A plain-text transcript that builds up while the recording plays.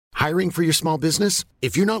Hiring for your small business?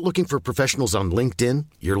 If you're not looking for professionals on LinkedIn,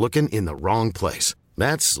 you're looking in the wrong place.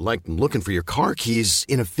 That's like looking for your car keys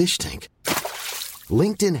in a fish tank.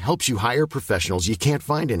 LinkedIn helps you hire professionals you can't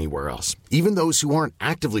find anywhere else, even those who aren't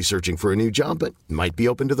actively searching for a new job but might be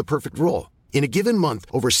open to the perfect role. In a given month,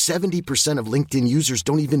 over 70% of LinkedIn users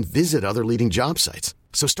don't even visit other leading job sites.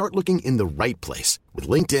 So start looking in the right place. With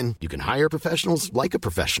LinkedIn, you can hire professionals like a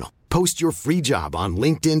professional. Post your free job on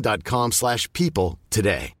linkedin.com/people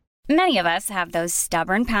today. Many of us have those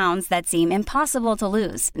stubborn pounds that seem impossible to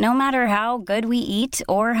lose, no matter how good we eat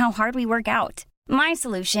or how hard we work out. My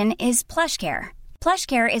solution is PlushCare.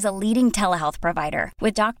 PlushCare is a leading telehealth provider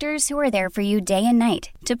with doctors who are there for you day and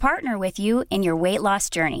night to partner with you in your weight loss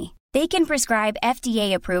journey. They can prescribe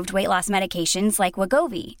FDA-approved weight loss medications like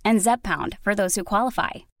Wegovy and Zepbound for those who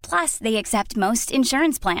qualify. Plus, they accept most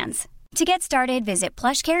insurance plans. To get started, visit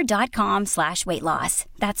plushcare.com/weightloss.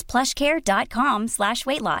 That's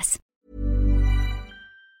plushcare.com/weightloss.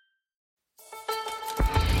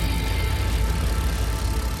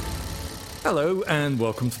 Hello and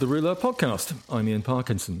welcome to the Rouleur podcast. I'm Ian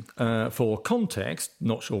Parkinson. For context,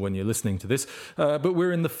 not sure when you're listening to this, but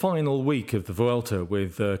we're in the final week of the Vuelta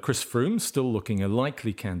with Chris Froome still looking a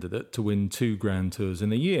likely candidate to win 2 Grand Tours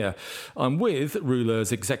in a year. I'm with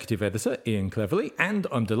Rouleur's executive editor, Ian Cleverly, and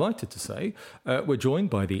I'm delighted to say we're joined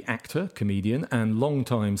by the actor, comedian and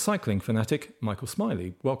long-time cycling fanatic, Michael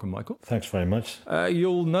Smiley. Welcome, Michael. Thanks very much.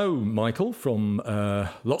 You'll know Michael from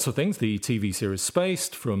lots of things, the TV series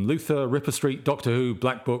Spaced, from Luther, Ripper Street, Doctor Who,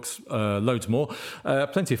 Black Books, loads more.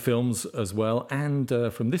 Plenty of films as well, and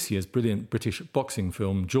from this year's brilliant British boxing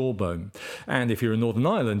film Jawbone. And if you're in Northern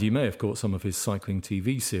Ireland, you may have caught some of his cycling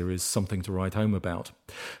TV series, Something to Write Home About.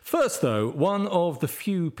 First, though, one of the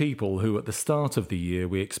few people who at the start of the year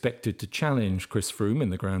we expected to challenge Chris Froome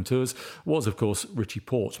in the Grand Tours was, of course, Richie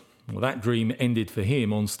Porte. Well, that dream ended for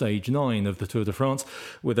him on stage 9 of the Tour de France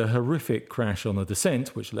with a horrific crash on a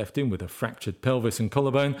descent, which left him with a fractured pelvis and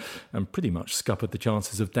collarbone and pretty much scuppered the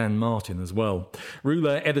chances of Dan Martin as well.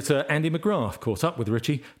 Rouleur editor Andy McGrath caught up with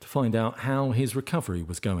Richie to find out how his recovery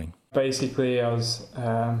was going. Basically, I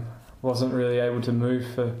wasn't really able to move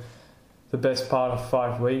for the best part of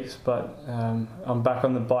 5 weeks, but I'm back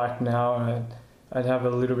on the bike now, and I'd have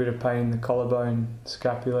a little bit of pain in the collarbone,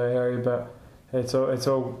 scapular area, but it's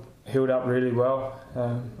all healed up really well.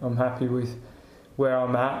 I'm happy with where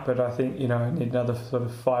I'm at, but I think I need another sort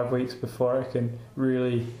of 5 weeks before I can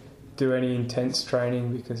really do any intense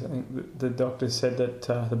training, because I think the doctor said that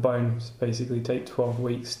the bones basically take 12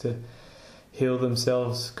 weeks to heal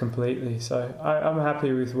themselves completely. So I'm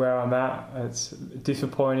happy with where I'm at. It's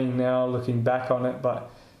disappointing now looking back on it,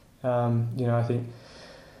 but I think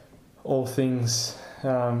all things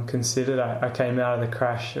considered, I came out of the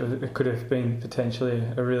crash. It could have been potentially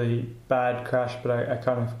a really bad crash, but I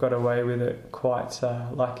kind of got away with it quite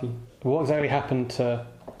lucky. What exactly happened to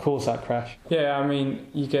cause that crash? Yeah, I mean,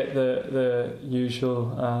 you get the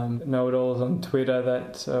usual know-it-alls on Twitter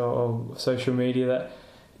or social media that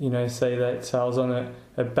say that I was on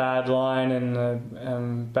a bad line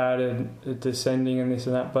and bad at descending and this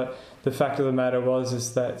and that, but the fact of the matter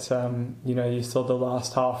is that you saw the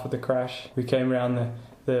last half of the crash. We came around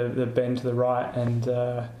the bend to the right, and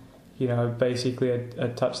basically I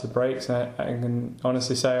touched the brakes, and I can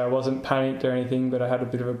honestly say I wasn't panicked or anything, but I had a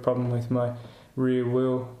bit of a problem with my rear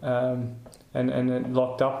wheel, and it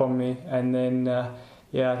locked up on me, and then I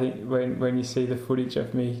think when you see the footage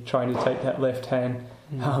of me trying to take that left hand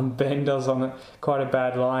bend, I was on quite a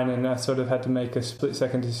bad line, and I sort of had to make a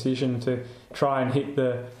split-second decision to try and hit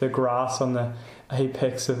the grass on the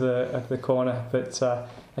apex of the corner, but I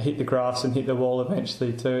hit the grass and hit the wall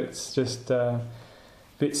eventually too. It's just a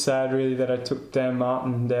bit sad really that I took Dan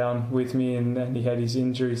Martin down with me, and he had his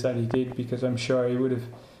injuries that he did, because I'm sure he would have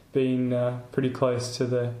been pretty close to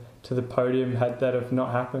the podium had that have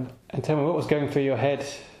not happened. And tell me, what was going through your head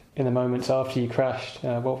in the moments after you crashed?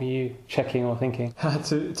 What were you checking or thinking?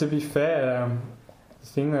 To be fair, the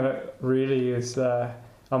thing that really is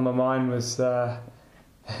on my mind was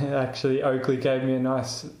actually Oakley gave me a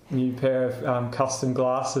nice new pair of custom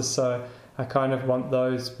glasses, so I kind of want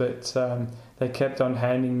those, but they kept on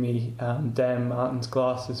handing me Dan Martin's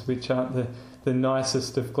glasses, which aren't the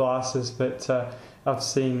nicest of glasses, but I've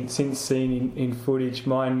since seen in footage,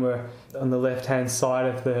 mine were on the left-hand side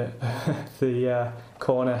of the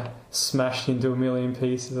corner, smashed into a million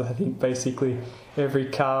pieces. I think basically every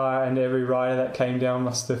car and every rider that came down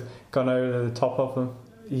must have gone over the top of them.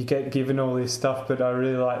 You get given all this stuff, but I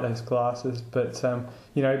really like those glasses. But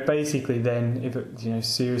basically then, if it,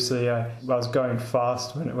 seriously, I was going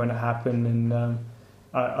fast when it happened, and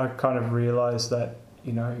I kind of realised that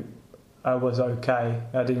I was okay.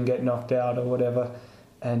 I didn't get knocked out or whatever.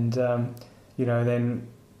 And, then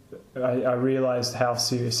I realised how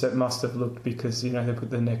serious it must have looked because, they put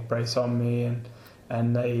the neck brace on me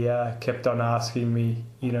and they kept on asking me,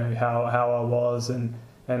 how I was. And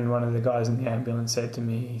one of the guys in the ambulance said to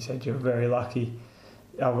me, he said, "You're very lucky.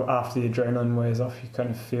 After the adrenaline wears off, you kind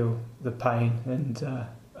of feel the pain." And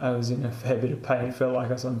I was in a fair bit of pain. It felt like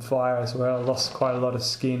I was on fire as well. I lost quite a lot of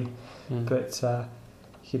skin. But, I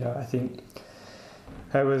think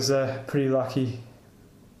I was a pretty lucky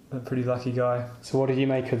guy. So what did you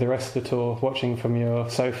make of the rest of the tour, watching from your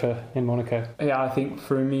sofa in Monaco? Yeah, I think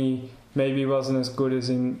for me, maybe it wasn't as good as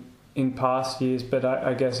in past years, but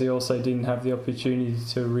I guess he also didn't have the opportunity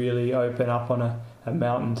to really open up on a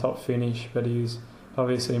mountaintop finish. But he was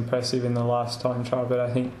obviously impressive in the last time trial. But I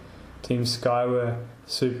think Team Sky were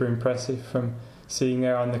super impressive from sitting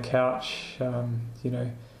there on the couch,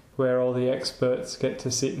 where all the experts get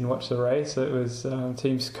to sit and watch the race. It was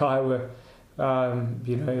Team Sky were,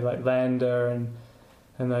 like Lander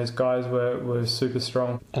and those guys were super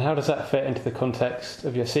strong. And how does that fit into the context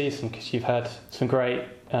of your season? Because you've had some great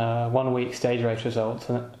 1 week stage race results,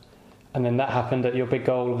 and then that happened at your big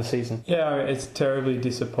goal of the season. Yeah, it's terribly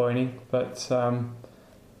disappointing, but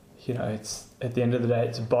it's at the end of the day,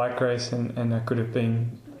 it's a bike race, and I could have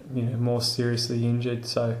been more seriously injured.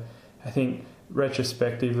 So I think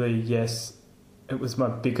retrospectively, yes, it was my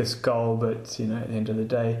biggest goal, but at the end of the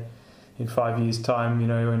day, in 5 years' time,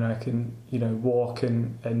 when I can, walk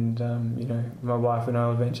and my wife and I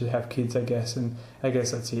will eventually have kids, I guess. And I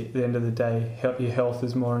guess that's it. At the end of the day, your health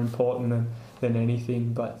is more important than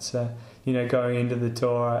anything. But, going into the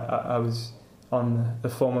tour, I was on the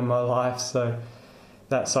form of my life. So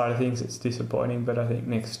that side of things, it's disappointing. But I think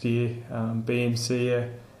next year, BMC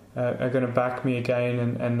are going to back me again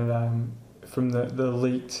and from the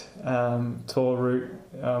leaked tour route,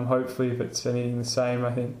 hopefully, if it's anything the same,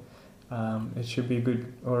 I think it should be a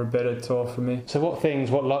good or a better tour for me. So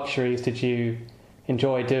what luxuries did you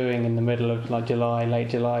enjoy doing in the middle of late July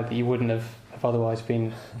that you wouldn't have otherwise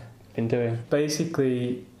been doing?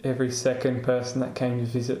 Basically, every second person that came to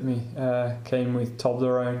visit me came with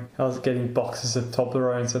Toblerone. I was getting boxes of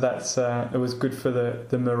Toblerone, so that's it was good for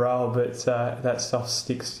the morale, but that stuff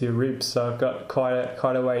sticks to your ribs. So I've got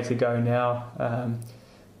quite a way to go now.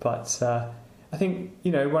 But I think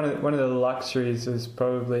one of the luxuries is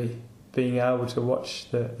probably being able to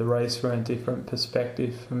watch the race from a different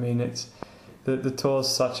perspective. I mean, it's the tour's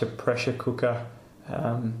such a pressure cooker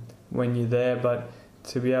when you're there, but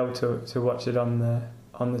to be able to watch it on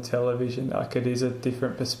the television, like, it is a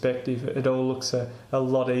different perspective. It all looks a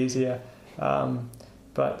lot easier,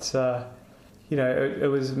 but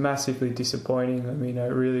it was massively disappointing. I mean, I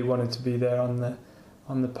really wanted to be there on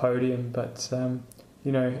the podium, but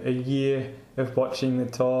a year of watching the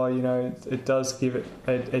tour, it does give it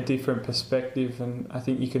a different perspective, and I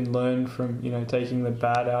think you can learn from taking the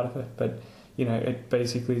bad out of it. But it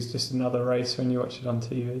basically is just another race when you watch it on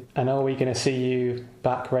TV. And are we going to see you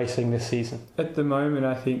back racing this season? At the moment,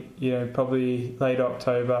 I think, probably late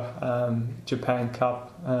October, Japan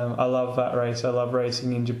Cup. I love that race. I love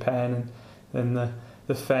racing in Japan, and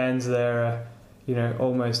the fans there are,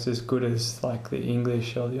 almost as good as like the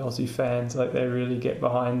English or the Aussie fans. Like, they really get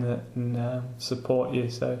behind it and support you.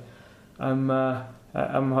 So I'm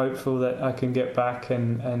hopeful that I can get back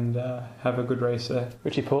and have a good race there.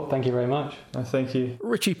 Richie Porte, thank you very much. Thank you.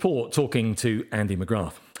 Richie Porte talking to Andy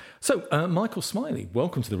McGrath. So, Michael Smiley,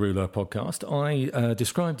 welcome to the Rouleur podcast. I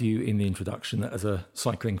described you in the introduction as a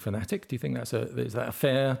cycling fanatic. Do you think is that a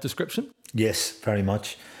fair description? Yes, very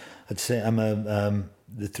much. I'd say I'm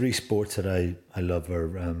the three sports that I love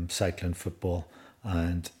are cycling, football,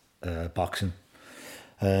 and boxing.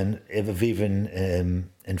 And I've even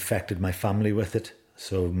infected my family with it.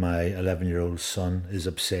 So my 11-year-old son is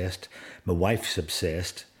obsessed. My wife's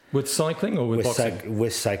obsessed. With cycling or with boxing?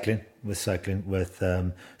 With cycling,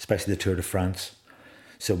 especially the Tour de France.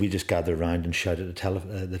 So we just gather around and shout at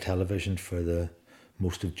the television for the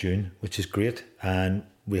most of June, which is great. And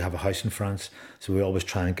we have a house in France, so we always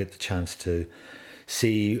try and get the chance to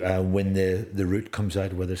see when the route comes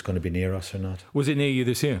out, whether it's going to be near us or not. Was it near you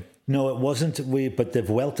this year? No, it wasn't. But the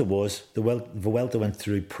Vuelta was. The Vuelta went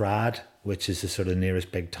through Prague, which is the sort of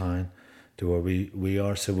nearest big town to where we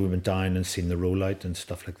are. So we went down and seen the rollout and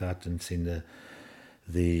stuff like that, and seen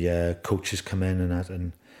the coaches come in and that,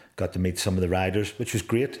 and got to meet some of the riders, which was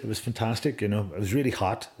great. It was fantastic. It was really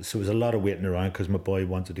hot, so there was a lot of waiting around because my boy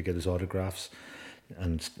wanted to get his autographs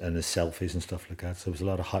and his selfies and stuff like that. So there was a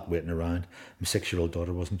lot of hot waiting around. My 6-year-old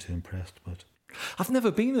daughter wasn't too impressed, but I've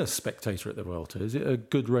never been a spectator at the Vuelta. Is it a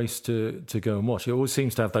good race to go and watch? It always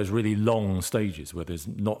seems to have those really long stages where there's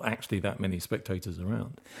not actually that many spectators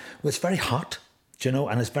around. Well, it's very hot,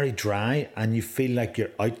 and it's very dry, and you feel like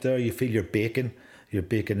you're out there. You feel you're baking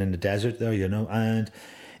in the desert there, and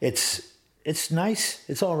it's nice.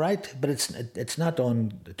 It's all right, but it's not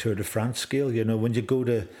on the Tour de France scale. When you go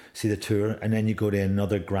to see the Tour and then you go to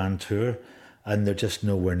another Grand Tour, and they're just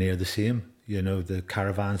nowhere near the same. The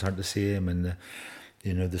caravans aren't the same, and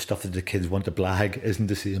the stuff that the kids want to blag isn't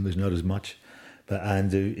the same. There's not as much, but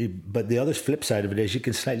the other flip side of it is you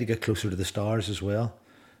can slightly get closer to the stars as well.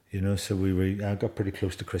 So I got pretty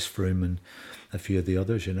close to Chris Froome and a few of the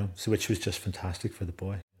others. So which was just fantastic for the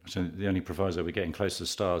boy. So the only proviso we're getting close to the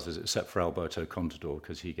stars is except for Alberto Contador,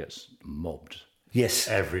 because he gets mobbed. Yes,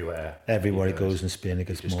 everywhere he goes in Spain, he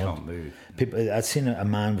gets mobbed. Can't move. People, I'd seen a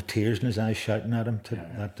man with tears in his eyes shouting at him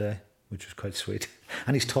that day, which was quite sweet.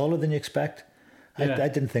 And he's taller than you expect. Yeah. I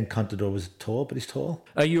didn't think Contador was tall, but he's tall.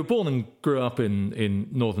 You were born and grew up in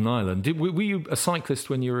Northern Ireland. Were you a cyclist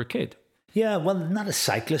when you were a kid? Yeah, well, not a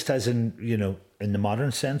cyclist as in, in the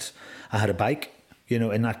modern sense. I had a bike,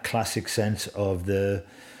 in that classic sense of the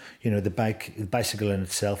bicycle in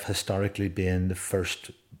itself historically being the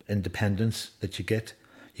first independence that you get.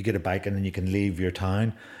 You get a bike and then you can leave your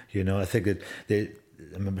town. I think that I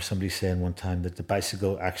remember somebody saying one time that the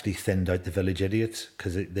bicycle actually thinned out the village idiots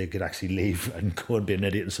because they could actually leave and go and be an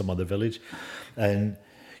idiot in some other village. And,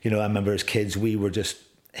 I remember as kids, we were just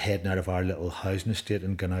heading out of our little housing estate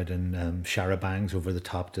and going out in charabancs over the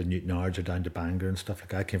top to Newton Ards or down to Bangor and stuff like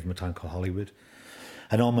that. I came from a town called Hollywood.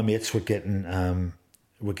 And all my mates were getting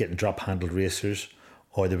drop-handled racers,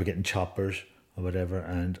 or they were getting choppers or whatever,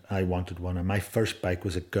 and I wanted one. And my first bike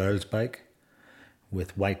was a girl's bike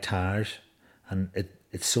with white tyres, and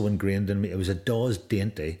it's so ingrained in me. It was a Dawes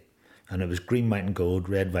Dainty, and it was green, white and gold,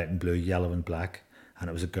 red, white and blue, yellow and black, and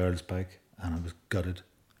it was a girl's bike, and I was gutted.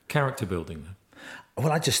 Character building, though?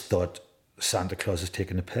 Well, I just thought Santa Claus is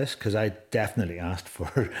taking the piss, because I definitely asked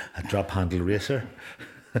for a drop-handled racer.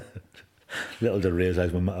 Little did I realise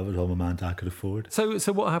that was all my mum and dad could afford. So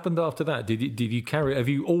what happened after that? Did you carry? Have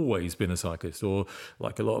you always been a cyclist, or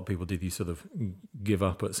like a lot of people, did you sort of give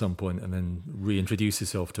up at some point and then reintroduce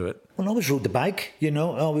yourself to it? Well, I always rode the bike. I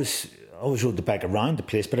always rode the bike around the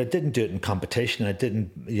place, but I didn't do it in competition. I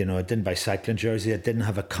didn't buy cycling jersey. I didn't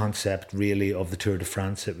have a concept really of the Tour de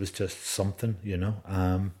France. It was just something,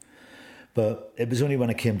 But it was only when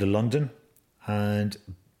I came to London, and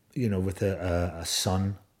with a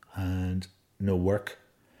son and no work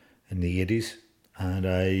in the 80s, and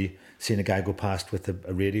I seen a guy go past with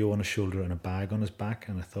a radio on his shoulder and a bag on his back,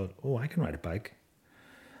 and I thought, oh, I can ride a bike.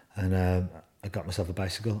 And I got myself a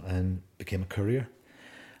bicycle and became a courier.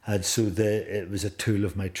 And so it was a tool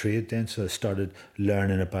of my trade then. So I started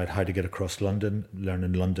learning about how to get across London,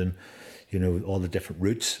 learning London, all the different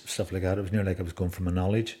routes, stuff like that. It was nearly like I was going for my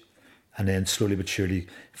knowledge. And then slowly but surely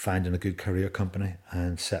finding a good courier company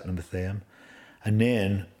and settling with them. And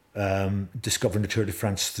then discovering the Tour de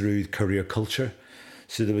France through courier culture.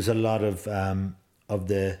 So there was a lot of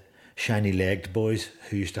the shiny-legged boys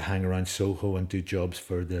who used to hang around Soho and do jobs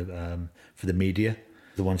for the media,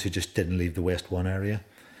 the ones who just didn't leave the West 1 area.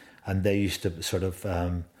 And they used to sort of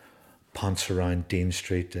ponce around Dean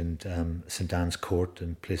Street and St Anne's Court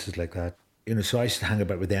and places like that. So I used to hang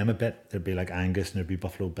about with them a bit. There'd be like Angus and there'd be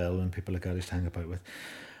Buffalo Bill and people like that I used to hang about with.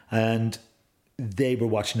 And they were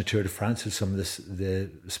watching the Tour de France at some of the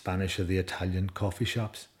Spanish or the Italian coffee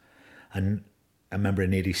shops. And I remember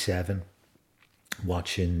in 87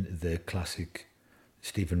 watching the classic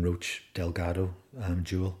Stephen Roach Delgado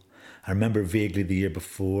duel. I remember vaguely the year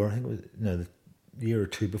before, I think it was the year or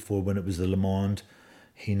two before, when it was the Le Monde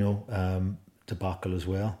Hino debacle as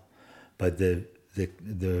well. But the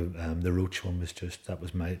Roach one was that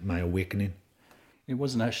was my awakening. It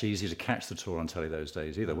wasn't actually easy to catch the Tour on telly those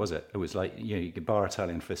days either, was it? It was like, you could bar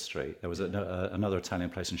Italian Fifth Street. There was another Italian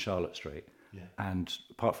place in Charlotte Street. Yeah. And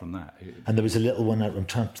apart from that... And there was a little one, I'm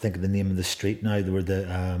trying to think of the name of the street now. There were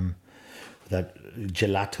that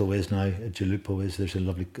Gelato is now, Gelupo is. There's a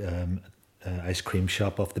lovely ice cream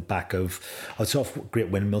shop off the back of... it's off Great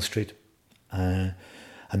Windmill Street. And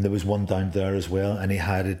there was one down there as well, and he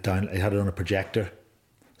had it on a projector.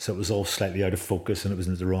 So it was all slightly out of focus and it was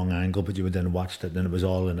in the wrong angle, but you went in and watched it and it was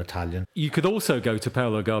all in Italian. You could also go to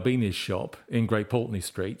Paolo Garbini's shop in Great Pulteney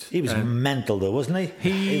Street. He was mental though, wasn't he?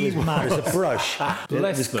 He was mad as a brush. It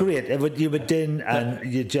was great. You would in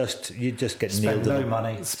and you just get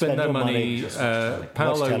nailed. Spend no money.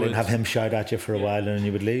 Paolo would have him shout at you for a while and then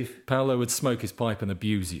you would leave. Paolo would smoke his pipe and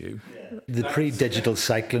abuse you. Yeah. The pre-digital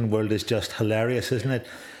cycling world is just hilarious, isn't it?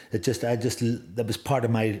 that was part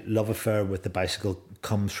of my love affair with the bicycle,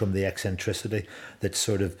 comes from the eccentricity that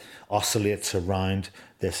sort of oscillates around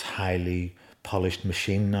this highly polished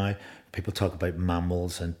machine now. People talk about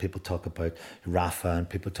mammals, and people talk about Rafa, and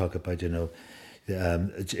people talk about,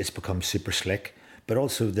 it's become super slick. But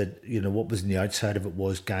also that, what was on the outside of it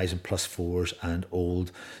was guys in +4s and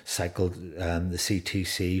old cycled, the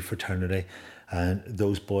CTC fraternity, and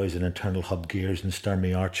those boys in internal hub gears and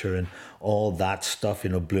Sturmey Archer and all that stuff,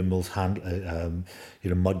 Bloomwell's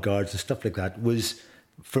mud guards and stuff like that was,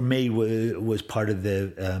 for me, was part of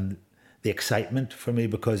the excitement for me,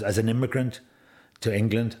 because as an immigrant to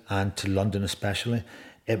England and to London especially,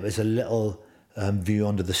 it was a little view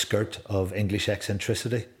under the skirt of English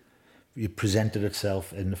eccentricity. It presented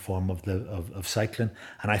itself in the form of cycling,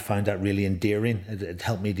 and I found that really endearing. It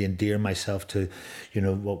helped me to endear myself to,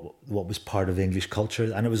 what was part of English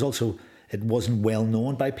culture, and it wasn't well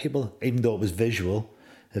known by people, even though it was visual.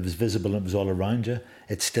 It was visible and it was all around you.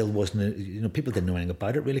 It still wasn't, people didn't know anything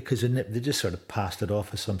about it really, because they just sort of passed it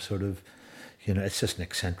off as some sort of, it's just an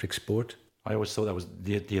eccentric sport. I always thought that was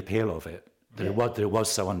the appeal of it. That it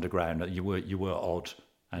was so underground that you were odd,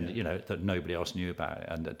 and that nobody else knew about it,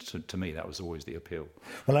 and to me that was always the appeal.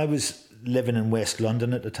 Well, I was living in West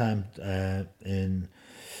London at the time, in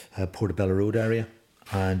Portobello Road area,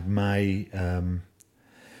 and my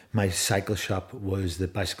cycle shop was the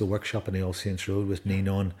bicycle workshop on the All Saints Road with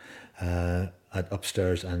Ninon at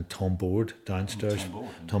upstairs and Tom Board downstairs.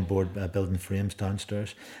 Tom Board building frames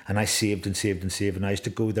downstairs. And I saved and saved and saved. And I used to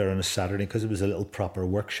go there on a Saturday because it was a little proper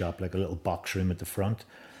workshop, like a little box room at the front.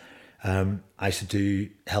 I used to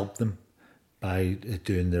help them by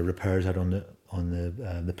doing the repairs out on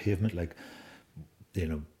the pavement, like,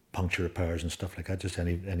 puncture repairs and stuff like that, just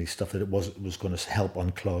any stuff that it was going to help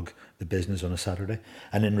unclog the business on a Saturday.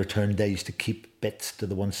 And in return, they used to keep bits to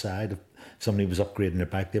the one side. If somebody was upgrading their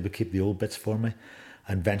bike, they would keep the old bits for me.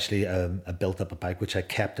 And eventually I built up a bike, which I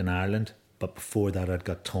kept in Ireland. But before that, I'd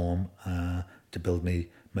got Tom to build me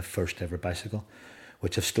my first ever bicycle,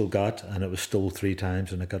 which I've still got, and it was stole 3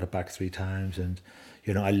 times, and I got it back 3 times. And,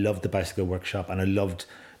 I loved the bicycle workshop, and I loved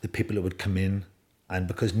the people that would come in. And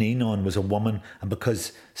because Ninon was a woman, and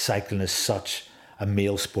because cycling is such a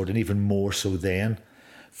male sport, and even more so then,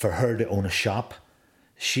 for her to own a shop,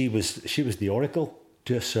 she was the oracle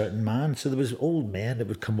to a certain man. So there was old men that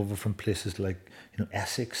would come over from places like,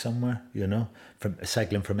 Essex somewhere, from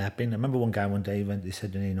cycling from Epping. I remember one guy one day he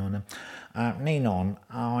said to Ninon, Ninon,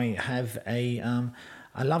 I have a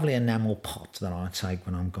lovely enamel pot that I take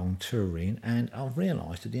when I'm going touring, and I've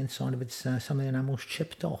realised that the inside of it's some of the enamel's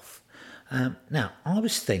chipped off. Now, I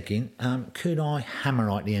was thinking, could I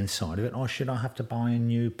hammer out the inside of it, or should I have to buy a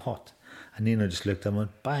new pot? And Nina just looked at him and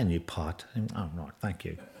went, buy a new pot. And, oh, right, thank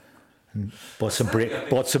you. And bought some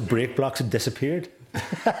brake blocks and disappeared.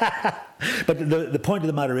 But the point of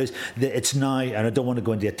the matter is that it's now, and I don't want to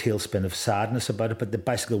go into a tailspin of sadness about it, but the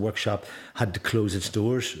bicycle workshop had to close its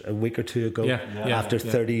doors a week or two ago after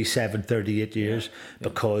 37, 38 years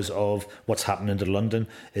because of what's happening to London.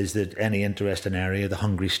 Is that any interesting area, the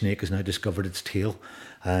hungry snake has now discovered its tail,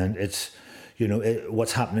 and it's,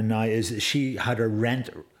 what's happening now is she had her rent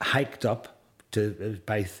hiked up to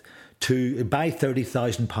by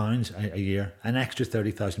 £30,000 a year, an extra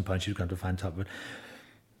 £30,000 she was going to find top of it,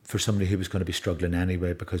 for somebody who was going to be struggling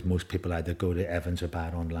anyway, because most people either go to Evans or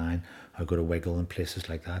Bad Online or go to Wiggle and places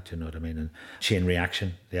like that, you know what I mean? And Chain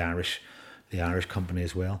Reaction, the Irish company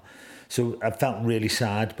as well. So I felt really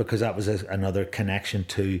sad because that was another connection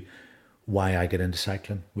to why I get into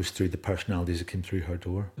cycling, was through the personalities that came through her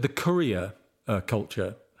door. The courier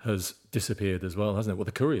culture has disappeared as well, hasn't it? Well,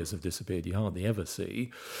 the couriers have disappeared. You hardly ever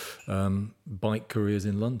see bike couriers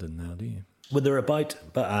in London now, do you? Well, they're about,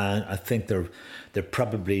 but I think they're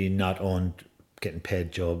probably not on getting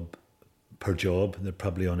paid per job. They're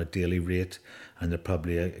probably on a daily rate, and they're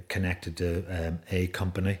probably connected to a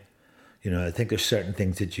company. I think there's certain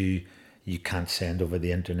things that you can't send over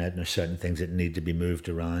the internet, and there's certain things that need to be moved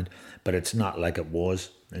around. But it's not like it was.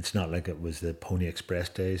 It's not like it was the Pony Express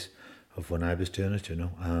days of when I was doing it,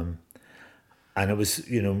 and it was,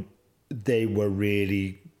 they were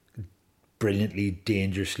really brilliantly,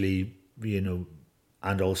 dangerously,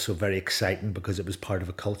 and also very exciting because it was part of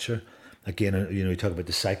a culture. Again, you talk about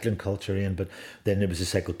the cycling culture, Ian, but then there was the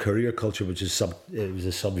cycle courier culture, which is it was a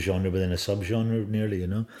subgenre within a subgenre nearly,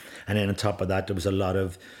 And then on top of that, there was a lot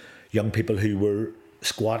of young people who were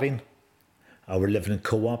squatting or were living in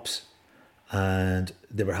co-ops, and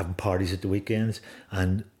they were having parties at the weekends,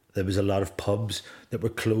 and there was a lot of pubs that were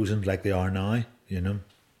closing like they are now, and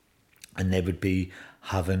they would be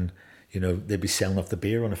having, they'd be selling off the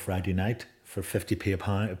beer on a Friday night for 50p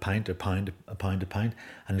a pint,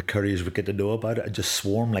 and the couriers would get to know about it and just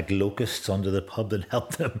swarm like locusts onto the pub and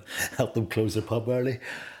help them close the pub early.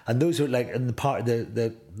 And those were like in the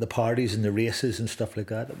parties and the races and stuff like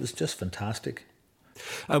that. It was just fantastic.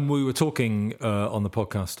 And we were talking on the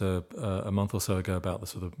podcast a month or so ago about the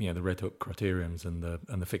sort of the Red Hook criteriums and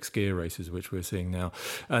the fixed gear races, which we're seeing now,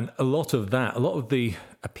 and a lot of the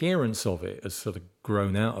appearance of it has sort of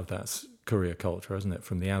grown out of that courier culture, hasn't it,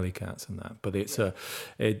 from the alley cats and that? But it's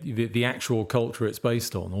the actual culture it's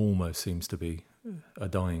based on almost seems to be a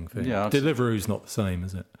dying thing. Yeah, Deliveroo's not the same,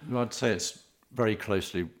 is it? Well, I'd say it's very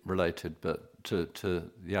closely related, but to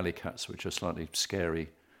the alley cats, which are slightly scary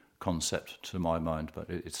concept to my mind, but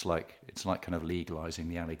it's like kind of legalizing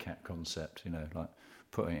the alley cat concept, like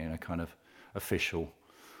putting it in a kind of official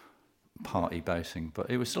party basing.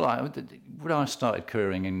 But it was like when I started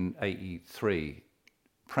couriering in '83,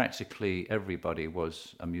 practically everybody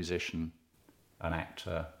was a musician, an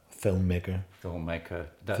actor, filmmaker,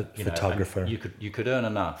 photographer. You could earn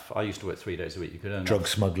enough. I used to work 3 days a week. You could earn drug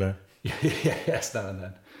smuggler. Yes, now and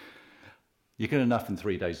then. You get enough in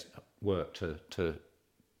 3 days' work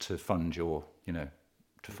to fund your,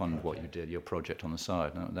 to fund what you did, your project on the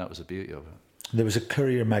side. That was the beauty of it. There was a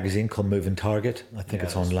courier magazine called Moving Target. I think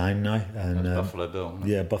it's online now. And Buffalo Bill.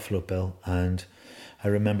 Yeah, Buffalo Bill. And I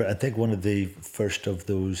remember, I think one of the first of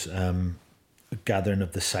those gathering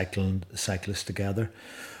of the cyclists together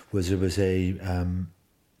was there was a man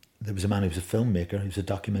who was a filmmaker. He was a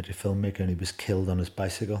documentary filmmaker, and he was killed on his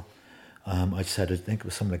bicycle. Outside, I think it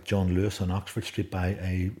was something like John Lewis on Oxford Street by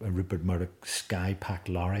a Rupert Murdoch sky-packed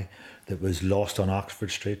lorry that was lost on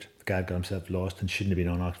Oxford Street. The guy got himself lost and shouldn't have been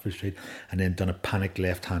on Oxford Street, and then done a panicked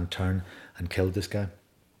left-hand turn and killed this guy.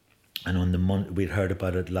 And on the we'd heard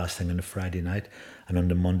about it last thing on the Friday night, and on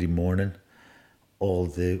the Monday morning, all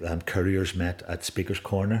the couriers met at Speaker's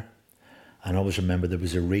Corner. And I always remember there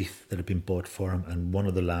was a wreath that had been bought for him, and one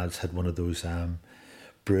of the lads had one of those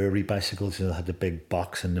brewery bicycles, that had the big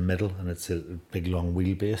box in the middle, and it's a big long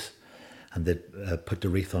wheelbase, and they put the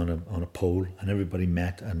wreath on a pole, and everybody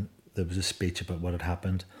met, and there was a speech about what had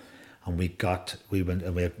happened, and we went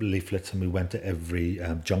and we had leaflets, and we went to every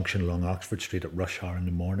junction along Oxford Street at rush hour in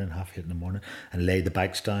the morning, 8:30 in the morning, and laid the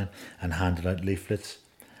bikes down and handed out leaflets,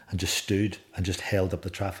 and just stood and just held up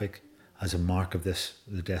the traffic as a mark of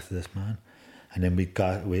the death of this man. And then we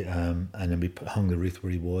hung the wreath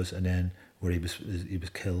where he was, and then where he was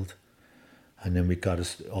killed, and then we got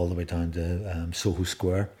us all the way down to Soho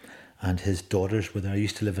Square, and his daughters were there. I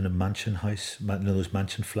used to live in a mansion house, those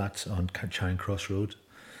mansion flats on Charing Cross Road,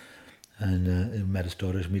 and he met his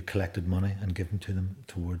daughters, and we collected money and given to them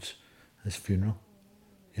towards his funeral,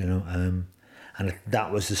 and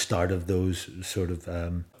that was the start of those sort of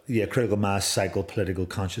critical mass, political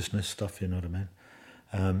consciousness stuff. You know what I mean?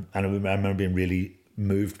 And I remember being really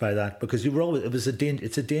moved by that, because it's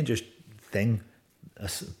a dangerous thing,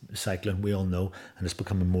 cycling, we all know, and it's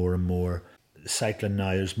becoming more and more. Cycling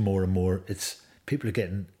now is more and more, people are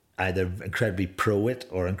getting either incredibly pro it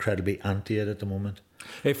or incredibly anti it at the moment.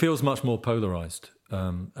 It feels much more polarised,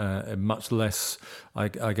 much less, I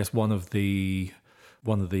guess one of the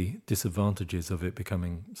disadvantages of it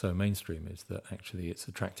becoming so mainstream is that actually it's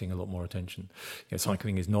attracting a lot more attention.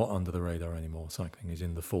 Cycling is not under the radar anymore. Cycling is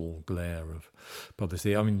in the full glare of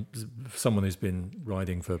publicity. I mean, someone who's been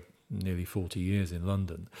riding for nearly 40 years in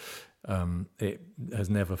London, it has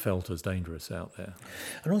never felt as dangerous out there.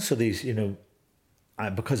 And also these,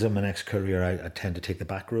 because I'm an ex-courier, I tend to take the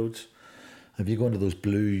back roads. If you go into those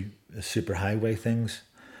blue superhighway things,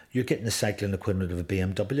 you're getting the cycling equivalent of a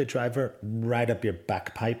BMW driver right up your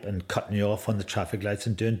back pipe and cutting you off on the traffic lights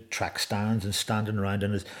and doing track stands and standing around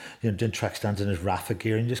in his, doing track stands in his Rafa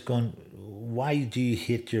gear, and just going, why do you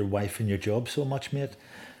hate your wife and your job so much, mate?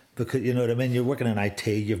 Because, you know what I mean, you're working in IT,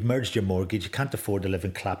 you've merged your mortgage, you can't afford to live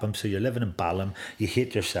in Clapham, so you're living in Balham, you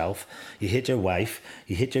hate yourself, you hate your wife,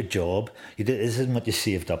 you hate your job, this isn't what you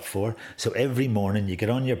saved up for. So every morning you get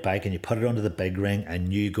on your bike and you put it onto the big ring,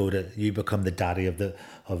 and you become the daddy of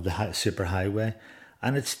the super highway.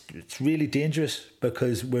 And it's really dangerous,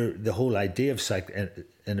 because the whole idea of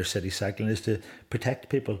inner city cycling is to protect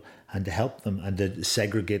people and to help them and to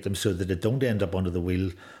segregate them so that they don't end up under the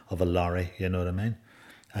wheel of a lorry, you know what I mean?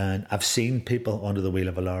 And I've seen people under the wheel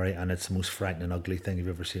of a lorry, and it's the most frightening, ugly thing you've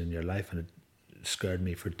ever seen in your life, and it scared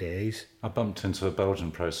me for days. I bumped into a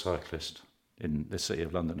Belgian pro cyclist in the city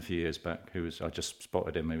of London a few years back. I just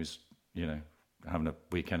spotted him. He was, having a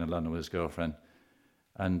weekend in London with his girlfriend,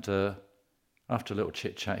 and after a little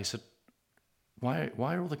chit chat, he said, "Why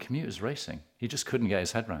are all the commuters racing?" He just couldn't get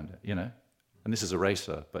his head around it, And this is a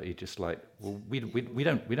racer, but he just like, well, we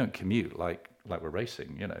don't commute like we're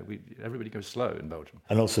racing, you know. Everybody goes slow in Belgium.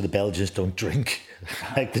 And also the Belgians don't drink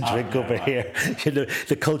like the drink over here. You know,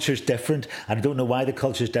 the culture's different. I don't know why the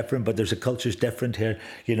culture's different, but there's a culture's different here.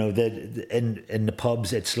 You know, in the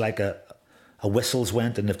pubs, it's like a whistle's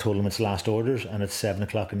went and they've told them it's last orders and it's 7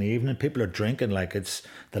 o'clock in the evening. People are drinking like it's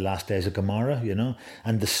the last days of Gomorrah, you know.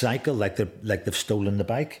 And the cycle like they've stolen the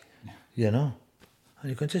bike, you know. And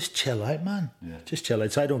you can just chill out, man. Yeah. Just chill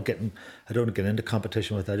out. So I don't get into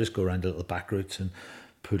competition with it. I just go around the little back routes and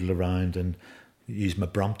poodle around and use my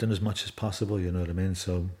Brompton as much as possible, you know what I mean?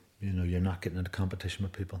 So, you know, you're not getting into competition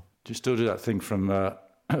with people. Do you still do that thing from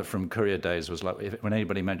courier days? Was like, when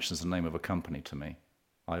anybody mentions the name of a company to me,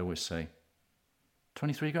 I always say,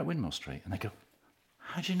 23 Great Windmill Street. And they go,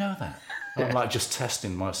 how do you know that? I'm like just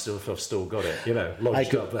testing if I've still got it, you know.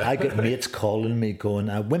 I get mates calling me going,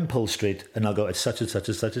 Wimpole Street, and I'll go, it's such and such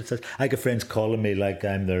and such and such. I get friends calling me like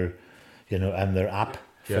I'm their app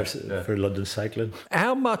for London cycling.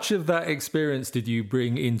 How much of that experience did you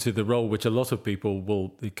bring into the role, which a lot of people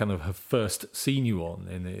will kind of have first seen you on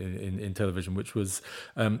in television, which was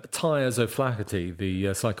Tyres O'Flaherty,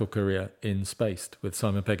 the cycle courier in Spaced with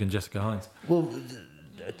Simon Pegg and Jessica Hines? Well,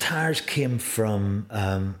 Tyres came from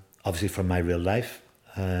obviously from my real life,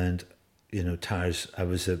 and you know, Tyres, I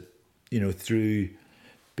was through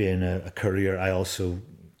being a courier, I also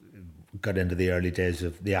got into the early days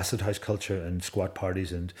of the acid house culture and squat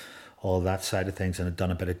parties and all that side of things, and I'd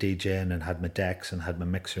done a bit of DJing and had my decks and had my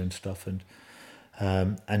mixer and stuff, and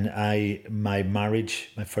my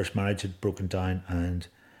first marriage had broken down, and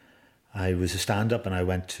I was a stand-up, and I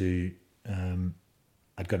went to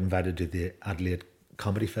I'd got invited to the Adelaide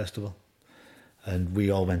Comedy Festival, and we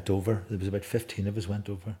all went over. There was about 15 of us went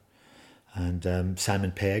over, and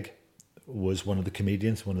Simon Pegg was one of the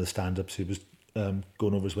comedians, one of the stand-ups who was going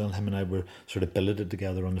over as well. Him and I were sort of billeted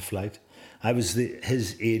together on the flight. I was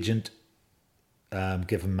his agent,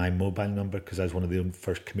 given my mobile number because I was one of the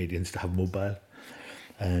first comedians to have mobile,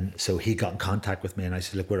 and so he got in contact with me, and I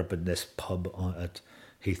said, look, we're up in this pub at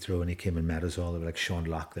Heathrow, and he came and met us all. There were like Sean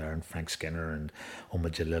Locke there and Frank Skinner and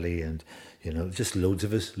Oma Jalili, and you know, just loads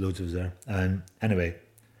of us there. And anyway,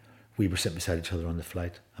 we were sitting beside each other on the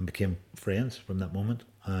flight and became friends from that moment.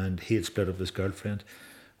 And he had split up with his girlfriend.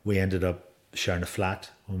 We ended up sharing a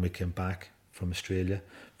flat when we came back from Australia.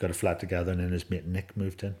 Got a flat together, and then his mate Nick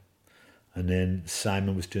moved in. And then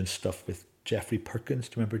Simon was doing stuff with Jeffrey Perkins.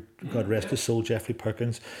 Do you remember, God rest his soul, Jeffrey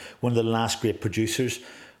Perkins? One of the last great producers,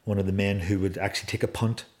 one of the men who would actually take a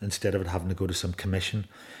punt instead of it having to go to some commission.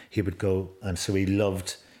 He would go, and so he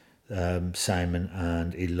loved Simon,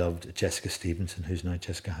 and he loved Jessica Stevenson, who's now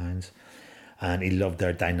Jessica Hines, and he loved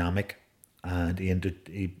their dynamic, and he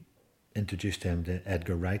introduced him to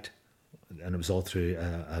Edgar Wright, and it was all through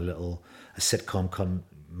a sitcom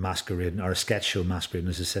masquerading, or a sketch show masquerading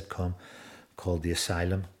as a sitcom called The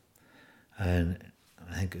Asylum. And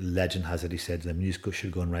I think legend has it, he said to them, you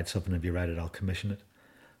should go and write something. If you write it, I'll commission it.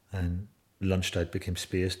 And Lunched Out became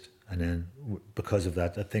Spaced, and then because of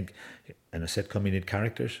that, I think in a sitcom you need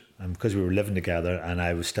characters, and because we were living together, and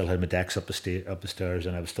I was still had my decks up the stairs,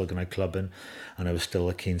 and I was still going out clubbing, and I was still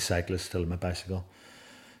a keen cyclist, still on my bicycle,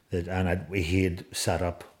 he had sat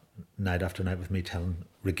up night after night with me,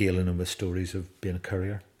 regaling him with stories of being a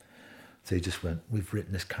courier. So he just went, we've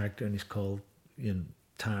written this character, and he's called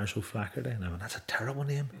Tyres O'Flaherty, and I went, that's a terrible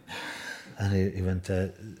name. And he went,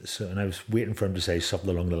 and I was waiting for him to say something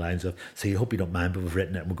along the lines of, so you hope you don't mind, but we've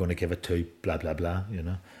written it and we're going to give it to blah, blah, blah, you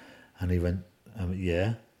know. And he went,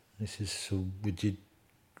 yeah. He says, so would you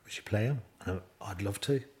play him? And I went, I'd love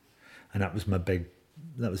to. And that was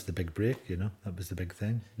the big break, you know. That was the big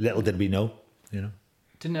thing. Little did we know, you know.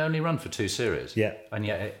 Didn't it only run for 2 series? Yeah. And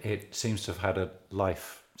yet it seems to have had a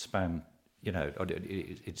lifespan, you know,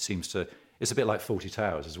 it seems to... It's a bit like 40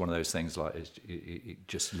 Towers. It's one of those things like it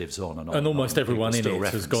just lives on and on. And almost everyone in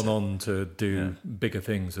it has gone it. on to do bigger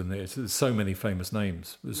things, and there's so many famous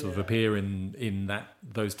names that sort of appear in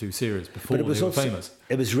those 2 series before they were famous.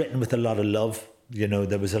 It was written with a lot of love, you know.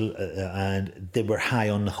 There was and they were high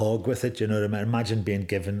on the hog with it, you know what I mean. Imagine being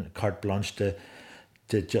given carte blanche to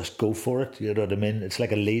just go for it, you know what I mean. It's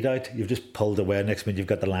like a lead out. You've just pulled away. Next minute you've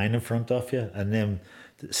got the line in front of you, and then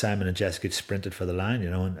Simon and Jessica sprinted for the line, you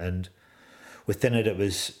know, and within it,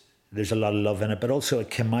 there's a lot of love in it, but also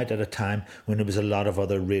it came out at a time when there was a lot of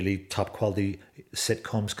other really top quality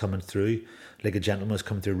sitcoms coming through. Like A Gentleman was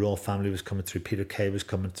coming through, Royal Family was coming through, Peter Kay was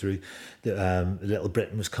coming through, Little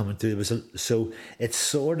Britain was coming through. So it's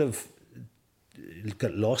sort of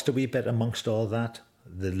got lost a wee bit amongst all that,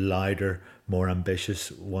 the louder, more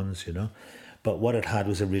ambitious ones, you know. But what it had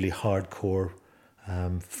was a really hardcore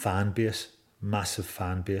fan base massive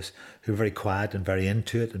fan base who are very quiet and very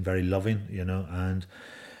into it and very loving, you know, and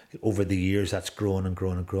over the years that's grown and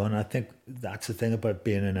grown and grown. And I think that's the thing about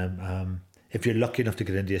being in a, if you're lucky enough to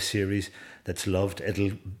get into a series that's loved,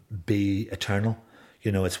 it'll be eternal.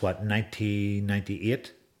 You know, it's what,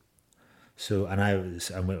 1998? So, and I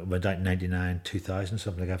went out in 99, 2000,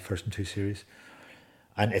 something like that, first and two series.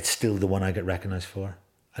 And it's still the one I get recognised for.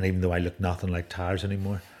 And even though I look nothing like Tars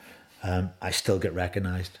anymore, I still get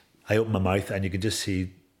recognised. I open my mouth and you can just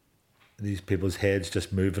see these people's heads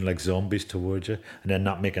just moving like zombies towards you, and then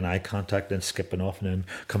not making eye contact, then skipping off, and then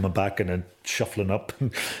coming back, and then shuffling up,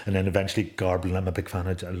 and then eventually garbling. I'm a big fan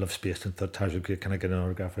of, I love Space and thought Tars would be, can I get an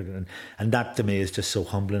autograph? And that to me is just so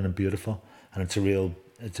humbling and beautiful, and it's a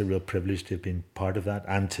real privilege to have been part of that,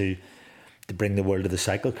 and to bring the world of the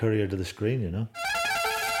Cycle Courier to the screen, you know.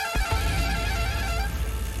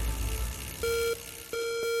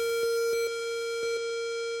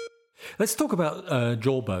 Let's talk about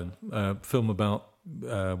Jawbone, a film about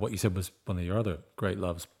what you said was one of your other great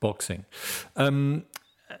loves, boxing.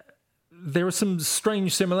 There are some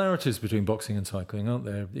strange similarities between boxing and cycling, aren't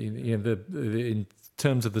there? In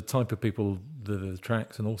terms of the type of people, the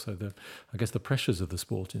tracks, and also I guess the pressures of the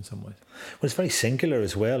sport in some ways. Well, it's very singular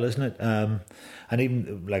as well, isn't it? And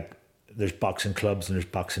even like there's boxing clubs and there's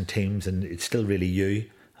boxing teams, and it's still really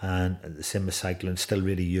you. And the same with cycling, it's still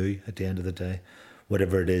really you at the end of the day.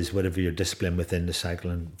 Whatever it is, whatever your discipline within the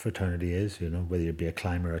cycling fraternity is, you know, whether you be a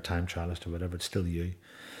climber or a time trialist or whatever, it's still you.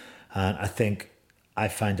 And I think I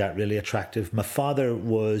find that really attractive. My father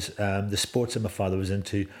was, the sports that my father was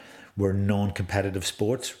into were non-competitive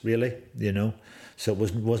sports, really, you know. So it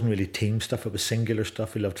wasn't really team stuff, it was singular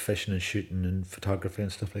stuff. He loved fishing and shooting and photography and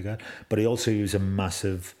stuff like that. But he was a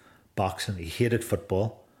massive boxing. He hated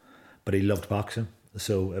football, but he loved boxing.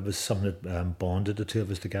 So it was something that bonded the two of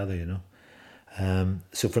us together, you know.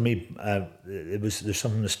 So for me, there's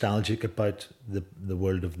something nostalgic about the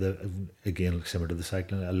world of again, similar to the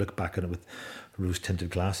cycling. I look back on it with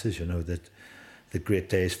rose-tinted glasses, you know, that the great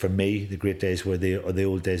days, for me, the great days were the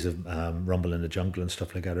old days of Rumble in the Jungle and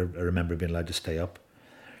stuff like that. I remember being allowed to stay up.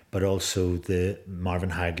 But also the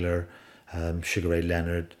Marvin Hagler, Sugar Ray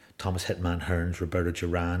Leonard, Thomas Hitman Hearns, Roberto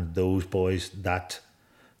Duran, those boys,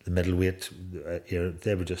 the middleweight era,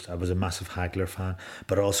 they were just, I was a massive Hagler fan,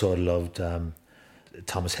 but also I loved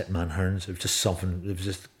Thomas Hitman Hearns. It was just something,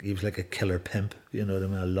 he was like a killer pimp, you know what I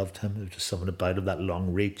mean? I loved him. There was just something about him, that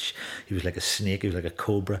long reach. He was like a snake, he was like a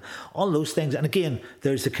cobra, all those things. And again,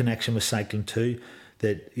 there's the connection with cycling too,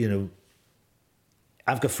 that, you know,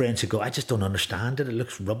 I've got friends who go, I just don't understand it. It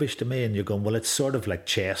looks rubbish to me. And you're going, well, it's sort of like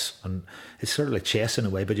chess. And it's sort of like chess in a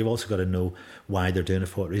way, but you've also got to know why they're doing it,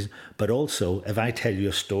 for what reason. But also, if I tell you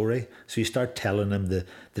a story, so you start telling them the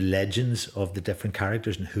legends of the different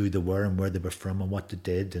characters and who they were and where they were from and what they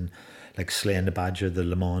did, and like Slaying the Badger, the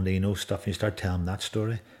Le Mans, you know, stuff, and you start telling them that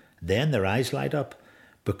story, then their eyes light up,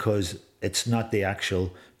 because it's not the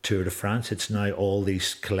actual Tour de France. It's now all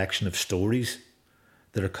these collection of stories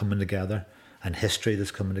that are coming together, and history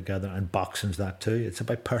that's coming together, and boxing's that too. It's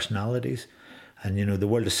about personalities. And, you know, the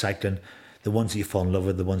world of cycling, the ones that you fall in love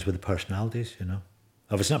with, the ones with the personalities, you know.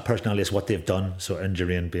 If it's not personality, it's what they've done. So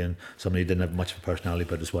Indurain being somebody who didn't have much of a personality,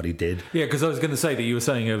 but it's what he did. Yeah, because I was going to say that you were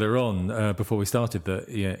saying earlier on, before we started, that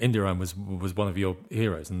Indurain was one of your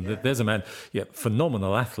heroes. And there's a man,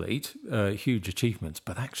 phenomenal athlete, huge achievements,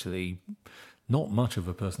 but actually not much of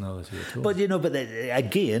a personality at all. But, you know,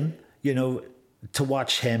 again, you know, to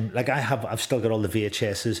watch him, like I've still got all the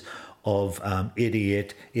VHSs of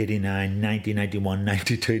 88, 89, 90, 91,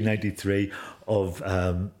 92, 93 of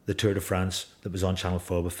the Tour de France that was on Channel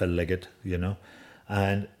 4 with Phil Liggett, you know.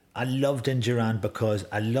 And I loved Indurain because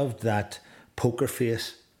I loved that poker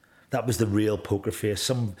face. That was the real poker face.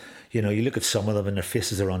 Some, you know, you look at some of them and their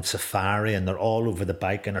faces are on safari and they're all over the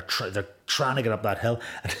bike and they're trying to get up that hill.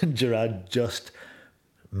 And Indurain just...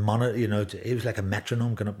 you know, he was like a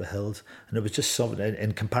metronome going up the hills, and it was just something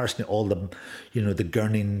in comparison to all the, you know, the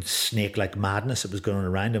gurning snake-like madness that was going on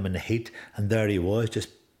around him in the heat. And there he was, just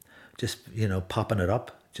you know, popping it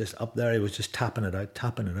up, just up there. He was just tapping it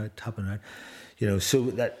out, you know. So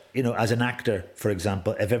that, you know, as an actor, for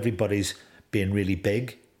example, if everybody's being really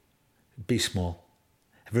big, be small.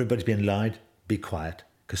 If everybody's being loud, be quiet,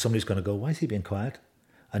 because somebody's going to go, why is he being quiet?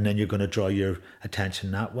 And then you're going to draw your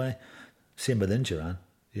attention that way. Same with Indurain.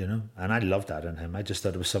 You know, and I loved that in him. I just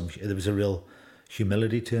thought there was a real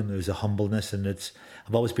humility to him. There was a humbleness, and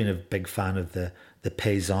I've always been a big fan of the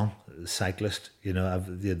paysan cyclist. You know,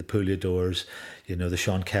 the Pouliadors, you know, the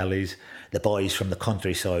Sean Kellys, the boys from the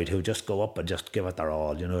countryside who just go up and just give it their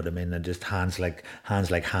all. You know what I mean? And just hands like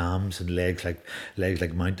hams and legs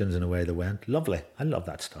like mountains, and away they went. Lovely. I love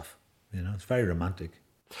that stuff. You know, it's very romantic.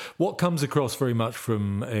 What comes across very much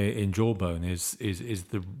from in Jawbone is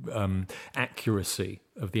the accuracy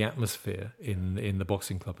of the atmosphere in the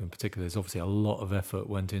boxing club in particular. There's obviously a lot of effort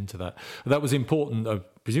went into that. That was important.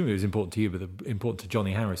 Presumably, it was important to you, but important to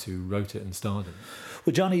Johnny Harris, who wrote it and starred it.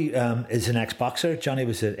 Well, Johnny is an ex-boxer. Johnny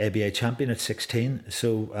was an ABA champion at 16.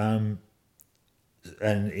 So,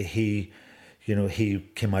 and he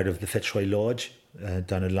came out of the Fitzroy Lodge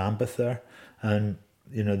down in Lambeth there, and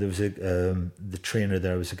there was the trainer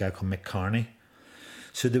there was a guy called Mick Carney.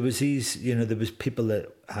 So there was there was people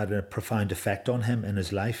that had a profound effect on him in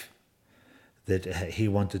his life, that he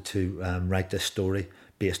wanted to write this story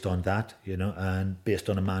based on that, and based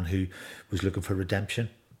on a man who was looking for redemption.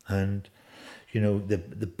 And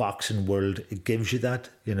the boxing world, it gives you that.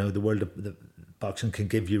 The world of the boxing can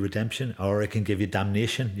give you redemption, or it can give you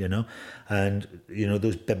damnation. And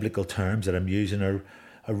those biblical terms that I'm using are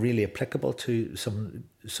really applicable to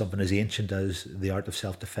something as ancient as the art of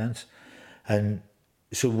self-defense. And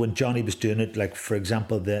so when Johnny was doing it, like for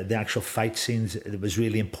example, the actual fight scenes, it was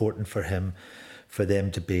really important for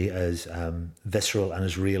them to be as visceral and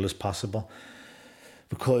as real as possible,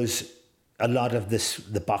 because a lot of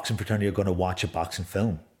the boxing fraternity are going to watch a boxing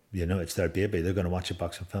film. It's their baby. They're going to watch a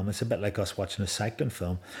boxing film. It's a bit like us watching a cycling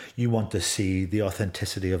film. You want to see the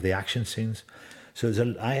authenticity of the action scenes.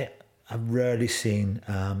 So I've rarely seen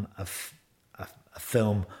a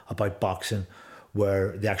film about boxing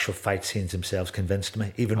where the actual fight scenes themselves convinced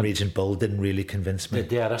me. Even Regent Bull didn't really convince me.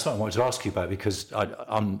 Yeah, that's what I wanted to ask you about, because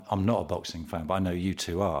I'm not a boxing fan, but I know you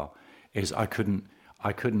two are. Is I couldn't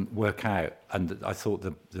work out, and I thought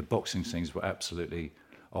the boxing scenes were absolutely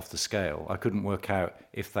off the scale. I couldn't work out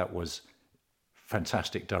if that was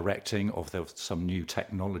fantastic directing, or if there was some new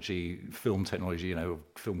technology, film technology,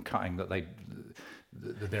 film cutting that they'd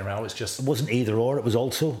been around. It wasn't either or, it was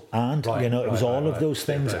also and. It was all of those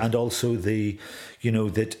things, and also the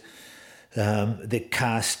that they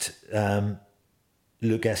cast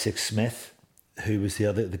Luke Essex Smith, who was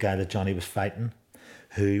the guy that Johnny was fighting,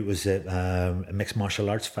 who was a mixed martial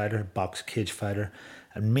arts fighter, cage fighter,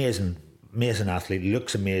 amazing athlete,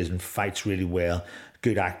 looks amazing, fights really well,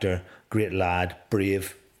 good actor, great lad,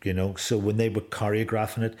 brave. So when they were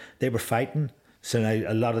choreographing it, they were fighting. So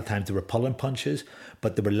now, a lot of times they were pulling punches,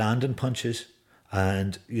 but they were landing punches,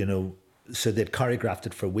 and so they'd choreographed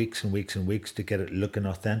it for weeks and weeks and weeks to get it looking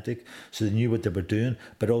authentic. So they knew what they were doing,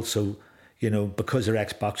 but also, because they're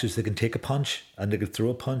ex-boxers, they can take a punch and they could throw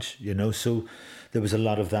a punch. So there was a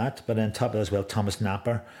lot of that. But on top of that as well, Thomas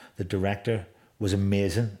Napper, the director, was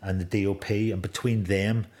amazing, and the DOP, and between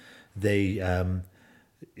them, they'd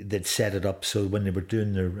set it up so when they were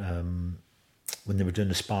doing the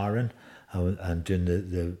sparring and doing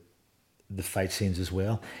the fight scenes as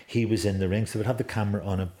well, he was in the ring. So they would have the camera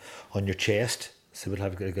on your chest. So we'd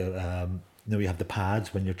have you have the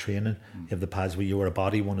pads when you're training. You have the pads where you wear a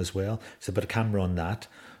body one as well. So put a camera on that,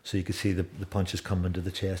 so you could see the punches coming to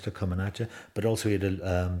the chest or coming at you. But also he had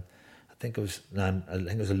I think it was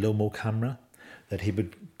a low-mo camera that he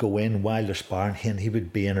would go in while they're sparring, and he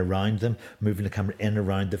would be in around them, moving the camera in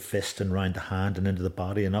around the fist and around the hand and into the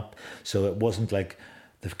body and up. So it wasn't like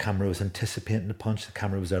the camera was anticipating the punch. The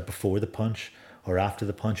camera was there before the punch or after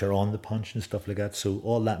the punch or on the punch and stuff like that. So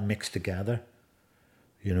all that mixed together,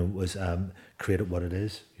 was created what it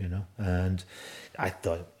is, And I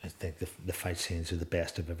think the fight scenes are the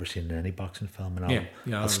best I've ever seen in any boxing film, and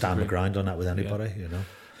I'll stand my ground on that with anybody,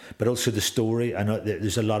 But also the story, I know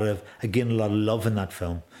there's a lot of love in that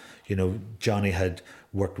film. Johnny had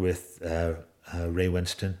worked with Ray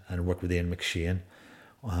Winston and worked with Ian McShane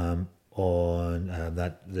on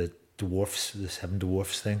the dwarfs, the Seven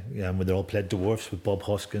Dwarfs thing, when they all played dwarfs with Bob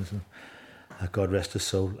Hoskins, and God rest his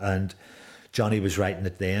soul. And Johnny was writing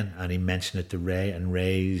it then, and he mentioned it to Ray, and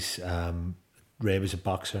Ray was a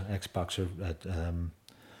boxer, ex-boxer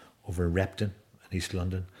over in Repton in East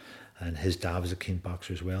London. And his dad was a keen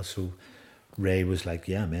boxer as well. So Ray was like,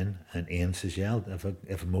 yeah, I'm in. And Ian says, yeah,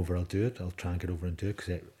 if I'm over, I'll do it. I'll try and get over and do it,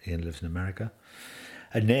 because Ian lives in America.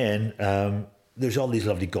 And then there's all these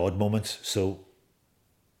lovely God moments. So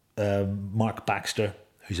Mark Baxter,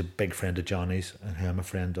 who's a big friend of Johnny's and who I'm a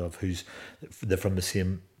friend of, they're from the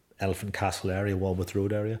same Elephant Castle area, Walworth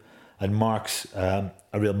Road area. And Mark's a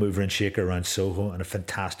real mover and shaker around Soho, and a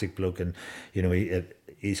fantastic bloke. And,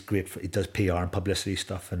 he's great. He does PR and publicity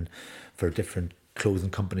stuff and for different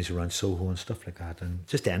clothing companies around Soho and stuff like that. And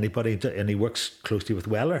just anybody. And he works closely with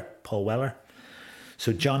Paul Weller.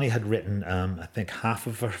 So Johnny had written, I think, half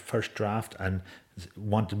of our first draft, and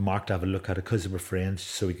wanted Mark to have a look at it because they were friends,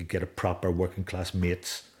 so he could get a proper working class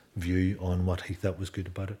mate's view on what he thought was good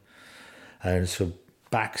about it. And so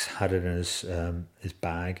Bax had it in his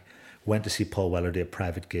bag Went to see Paul Weller do a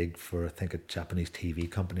private gig for, I think, a Japanese TV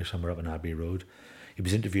company or somewhere up in Abbey Road. He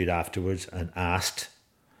was interviewed afterwards and asked,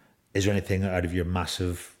 is there anything out of your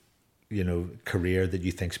massive, career that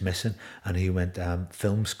you think's missing? And he went,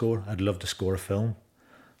 film score. I'd love to score a film.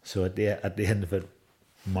 So at the end of it,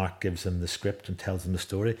 Mark gives him the script and tells him the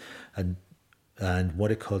story. And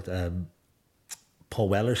what it called, Paul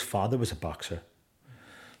Weller's father was a boxer.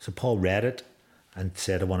 So Paul read it and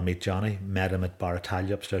said, I want to meet Johnny. Met him at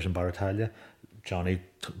Baratalia, upstairs in Baratalia. Johnny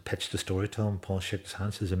pitched the story to him. Paul shook his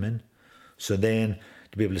hand, says, I'm in. So then,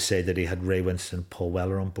 to be able to say that he had Ray Winston and Paul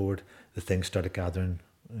Weller on board, the thing started gathering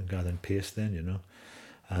pace then,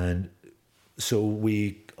 And so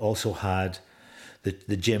we also had,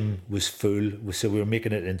 the gym was full. So we were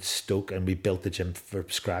making it in Stoke, and we built the gym from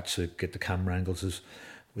scratch to get the camera angles.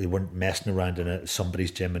 We weren't messing around in somebody's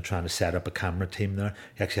gym and trying to set up a camera team there.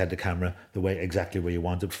 You actually had the camera exactly where you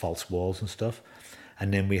wanted, false walls and stuff.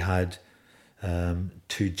 And then we had 2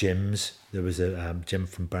 gyms. There was a gym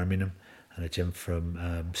from Birmingham and a gym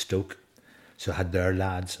from Stoke. So I had their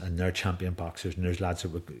lads and their champion boxers, and there's lads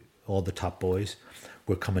that were, all the top boys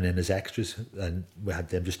were coming in as extras, and we had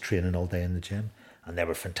them just training all day in the gym, and they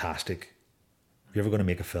were fantastic. If you're ever going to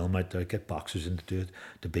make a film out there, get boxers in to do it,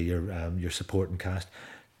 to be your supporting cast.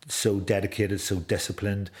 So dedicated, so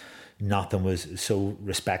disciplined, nothing was so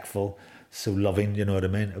respectful, so loving, you know what I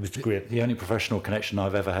mean? It was great. The only professional connection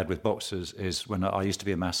I've ever had with boxers is when I used to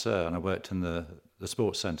be a masseur, and I worked in the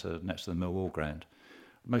sports centre next to the Millwall ground,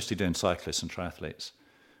 mostly doing cyclists and triathletes.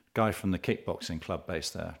 Guy from the kickboxing club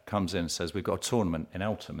based there comes in and says, we've got a tournament in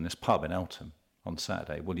Eltham, in this pub in Eltham on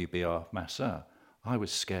Saturday. Will you be our masseur? I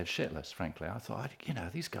was scared shitless, frankly. I thought,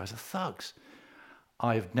 these guys are thugs.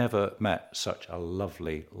 I've never met such a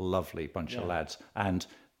lovely, lovely bunch of lads. And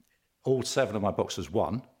all 7 of my boxers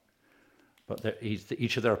won, but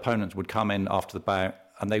each of their opponents would come in after the bout,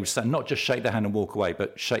 and they would stand, not just shake their hand and walk away,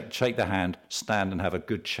 but shake their hand, stand and have a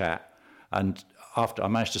good chat. And after I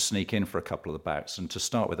managed to sneak in for a couple of the bouts, and to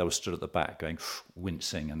start with, I was stood at the back going,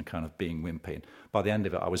 wincing and kind of being wimpy. By the end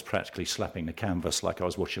of it, I was practically slapping the canvas like I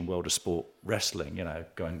was watching World of Sport wrestling,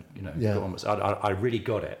 going, I really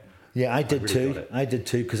got it. Yeah, I did too. I did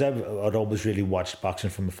too, because I'd always really watched boxing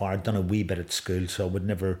from afar. I'd done a wee bit at school, so I'd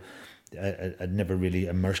never really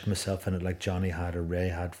immersed myself in it like Johnny had or Ray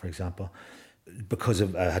had, for example. Because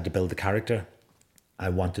I had to build the character, I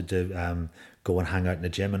wanted to go and hang out in the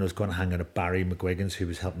gym, and I was going to hang out at Barry McGuigan's, who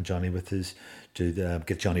was helping Johnny with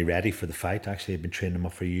get Johnny ready for the fight. Actually, I'd been training him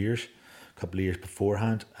up for years, a couple of years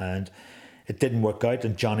beforehand, and it didn't work out.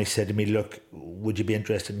 And Johnny said to me, look, would you be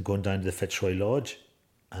interested in going down to the Fitzroy Lodge?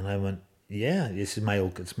 And I went, yeah, it's my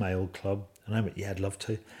old club. And I went, yeah, I'd love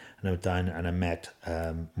to. And I went down and I met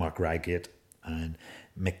Mark Reigate and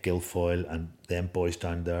Mick Guilfoyle and them boys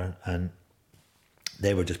down there, and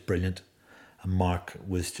they were just brilliant. And Mark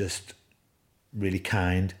was just really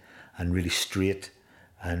kind and really straight,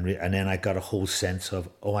 and then I got a whole sense of,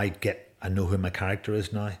 I know who my character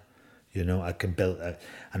is now. I can build,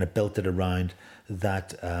 and I built it around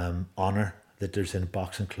that honour that there's in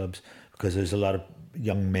boxing clubs, because there's a lot of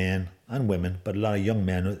young men and women, but a lot of young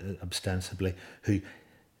men ostensibly, who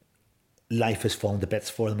life has fallen to bits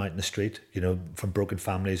for them out in the street, from broken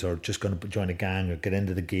families, or just going to join a gang or get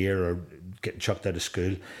into the gear, or getting chucked out of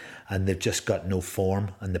school, and they've just got no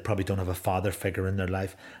form, and they probably don't have a father figure in their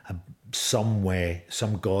life. And some way,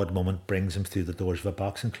 some God moment brings them through the doors of a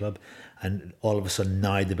boxing club, and all of a sudden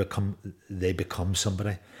now they become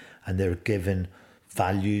somebody, and they're given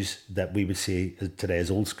values that we would see today as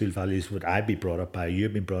old school values. Would I be brought up by?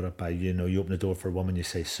 You've been brought up by. You open the door for a woman, you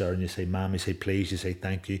say sir, and you say ma'am, you say please, you say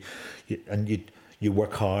thank you, and you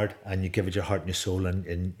work hard, and you give it your heart and your soul,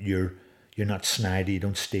 and you're not snidey, you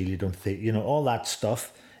don't steal, you don't thief, all that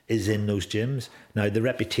stuff is in those gyms. Now the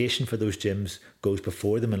reputation for those gyms goes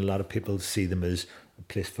before them, and a lot of people see them as a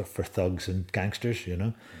place for thugs and gangsters,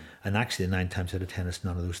 and actually 9 times out of 10 it's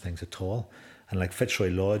none of those things at all. And like Fitzroy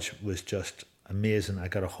Lodge was just amazing. I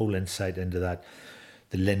got a whole insight into that,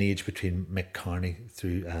 the lineage between Mick Carney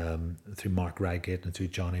through Mark Reigate and through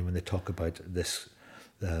Johnny, when they talk about this,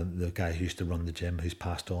 the guy who used to run the gym, who's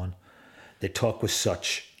passed on. They talk with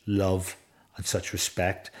such love and such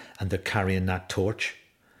respect, and they're carrying that torch.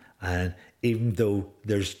 And even though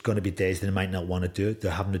there's going to be days they might not want to do it,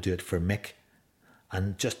 they're having to do it for Mick.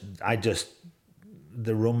 And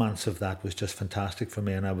the romance of that was just fantastic for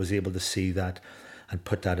me, and I was able to see that and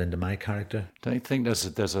put that into my character. Don't you think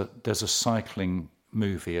there's a cycling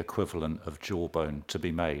movie equivalent of Jawbone to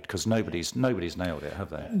be made? Because nobody's nailed it, have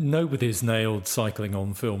they? Nobody's nailed cycling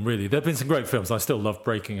on film, really. There have been some great films. I still love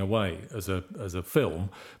Breaking Away as a film,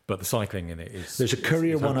 but the cycling in it is... There's a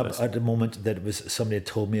Courier one up hopeless. at the moment that was somebody had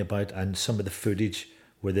told me about, and some of the footage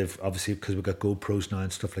where they've, obviously, because we've got GoPros now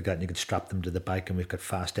and stuff like that, and you can strap them to the bike, and we've got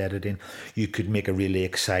fast editing, you could make a really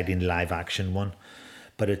exciting live action one.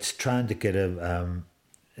 But it's trying to get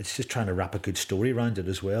it's just trying to wrap a good story around it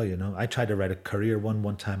as well, you know. I tried to write a Courier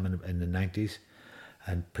one time in the 90s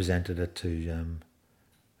and presented it to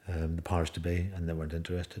the powers to be, and they weren't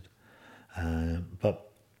interested.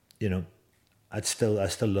 But, you know, I still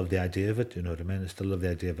love the idea of it, you know what I mean? I still love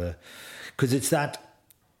the idea of because it's the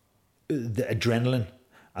adrenaline,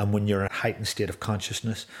 and when you're in a heightened state of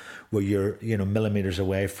consciousness where you're, you know, millimeters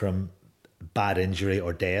away from bad injury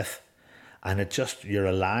or death, and you're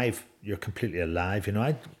alive. You're completely alive. You know,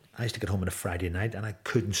 I used to get home on a Friday night and I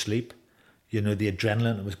couldn't sleep. You know, the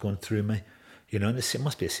adrenaline that was going through me. You know, and it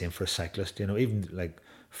must be the same for a cyclist. You know, even like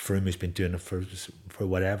Froome, who's been doing it for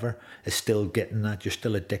whatever, is still getting that. You're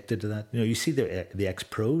still addicted to that. You know, you see the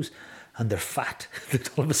ex-pros and they're fat.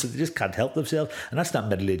 All of a sudden, they just can't help themselves. And that's not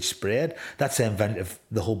middle-aged spread. That's the event of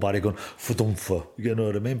the whole body going, fa-dum-fa, you know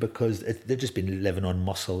what I mean? Because they've just been living on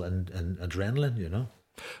muscle and adrenaline, you know.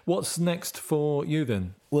 What's next for you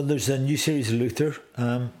then? Well, there's a new series of Luther,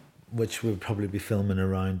 which we'll probably be filming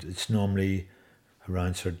around. It's normally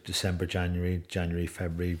around sort of December, January,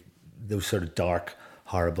 February, those sort of dark,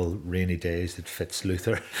 horrible, rainy days that fits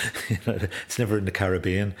Luther. You know, it's never in the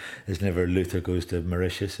Caribbean. It's never Luther goes to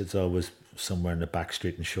Mauritius. It's always somewhere in the back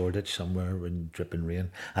street in Shoreditch, somewhere in dripping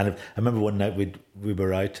rain. And I remember one night we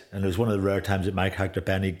were out, and it was one of the rare times that my character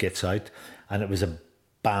Benny gets out, and it was a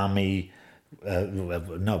balmy...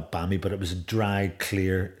 not balmy, but it was a dry,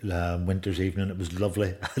 clear winter's evening. It was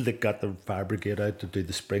lovely. They got the fire brigade out to do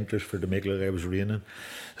the sprinklers to make it look like it was raining.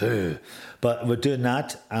 But we're doing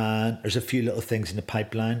that, and there's a few little things in the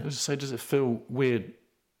pipeline. So does it feel weird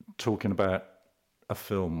talking about a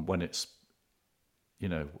film when it's, you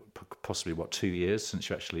know, possibly 2 years since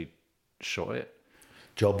you actually shot it?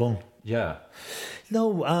 Jawbone. Yeah.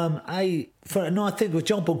 No, I think with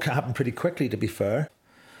Jawbone happened pretty quickly, to be fair.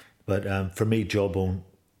 But for me, Jawbone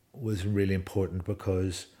was really important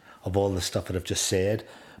because of all the stuff that I've just said.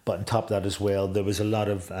 But on top of that as well, there was a lot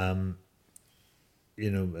of,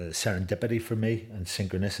 serendipity for me and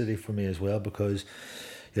synchronicity for me as well, because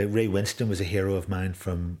Ray Winston was a hero of mine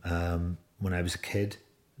from when I was a kid.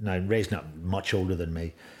 Now, Ray's not much older than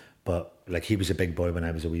me, but like he was a big boy when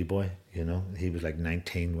I was a wee boy, you know. He was like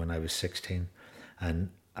 19 when I was 16.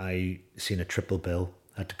 And I seen a triple bill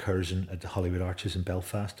at the Curzon at the Hollywood Arches in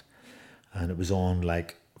Belfast. And it was on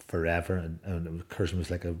like forever, and Curzon was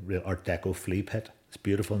like a real Art Deco flea pit. It's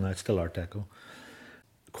beautiful now, it's still Art Deco.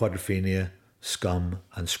 Quadrophenia, Scum,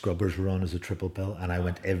 and Scrubbers were on as a triple bill, and I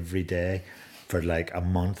went every day for like a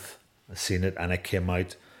month. I seen it, and I came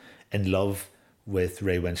out in love with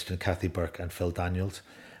Ray Winston, Kathy Burke, and Phil Daniels.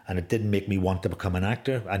 And it didn't make me want to become an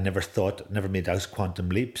actor. I never made those quantum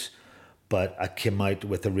leaps, but I came out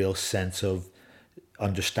with a real sense of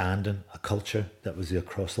understanding a culture that was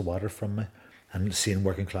across the water from me, and seeing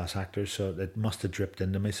working class actors, so it must have dripped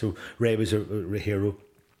into me. So Ray was a hero.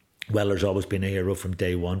 Weller's always been a hero from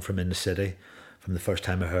day one, from In the City, from the first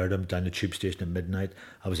time I heard him down the tube station at midnight.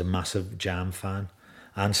 I was a massive Jam fan,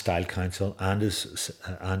 and Style Council, and his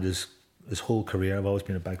whole career. I've always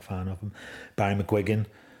been a big fan of him. Barry McGuigan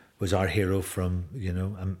was our hero from, you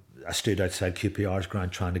know, I stood outside QPR's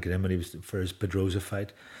ground trying to get him when he was for his Pedrosa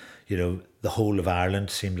fight. You know, the whole of Ireland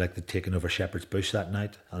seemed like they'd taken over Shepherd's Bush that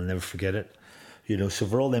night. I'll never forget it. You know, so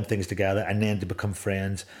for all them things together, and then to become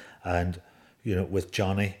friends, and, you know, with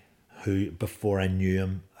Johnny, who before I knew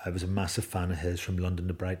him, I was a massive fan of his, from London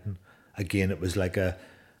to Brighton. Again, it was like a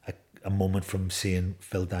moment from seeing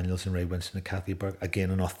Phil Daniels and Ray Winston and Kathy Burke. Again,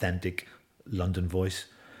 an authentic London voice.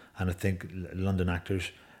 And I think London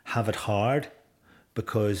actors have it hard,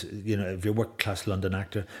 because, you know, if you're a working class London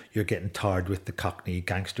actor, you're getting tarred with the Cockney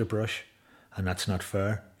gangster brush, and that's not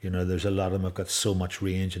fair. You know, there's a lot of them have got so much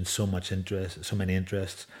range and so much interest, so many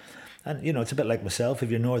interests. And, you know, it's a bit like myself. If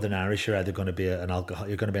you're Northern Irish, you're either going to be an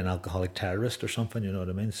alcoholic terrorist or something, you know what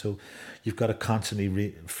I mean? So you've got to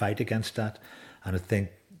constantly fight against that. And I think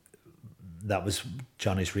that was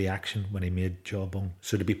Johnny's reaction when he made Jawbone.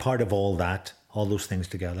 So to be part of all that, all those things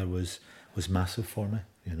together was massive for me.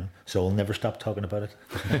 So I'll never stop talking about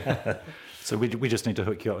it. So we just need to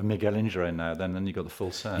hook you up with Miguel Indurain now, then you got the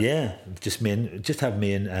full set. Yeah, just have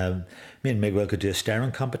me and Miguel could do a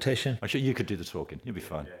staring competition. Actually, you could do the talking. You'll be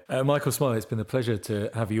fine. Michael Smiley, it's been a pleasure to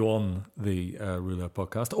have you on the Rouleur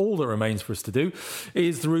podcast. All that remains for us to do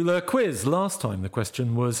is the Rouleur quiz. Last time the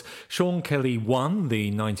question was, Sean Kelly won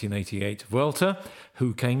the 1988 Vuelta.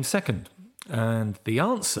 Who came second? And the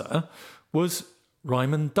answer was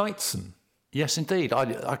Raymond Deitzen. Yes, indeed.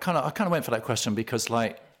 I kind of went for that question because,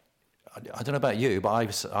 like, I don't know about you,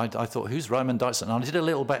 but I thought, who's Raymond Deitzen? And I did a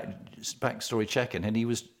little backstory checking, and he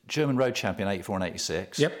was German road champion 84 and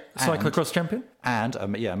 86. Yep, cyclocross champion. And,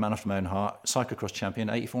 man after my own heart, cyclocross champion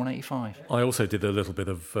 84 and 85. I also did a little bit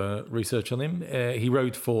of research on him. He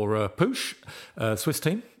rode for Puig, Swiss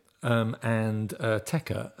team. And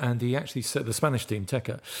Teca, and he actually said, the Spanish team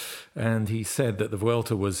Teca, and he said that the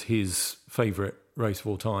Vuelta was his favourite race of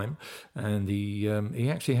all time, and he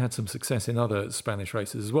actually had some success in other Spanish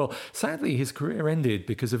races as well. Sadly, his career ended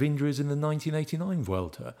because of injuries in the 1989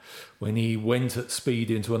 Vuelta, when he went at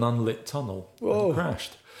speed into an unlit tunnel and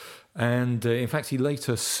crashed. And in fact, he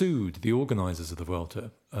later sued the organisers of the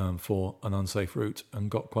Vuelta for an unsafe route and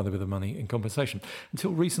got quite a bit of money in compensation.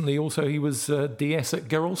 Until recently, also, he was DS at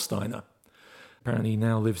Gerolsteiner. Apparently, he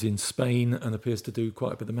now lives in Spain and appears to do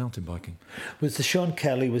quite a bit of mountain biking. Was the Sean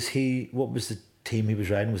Kelly, what was the team he was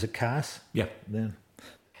riding? Was it Cass? Yeah. Then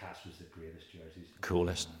Cass was the greatest jerseys.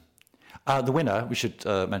 Coolest. The winner, we should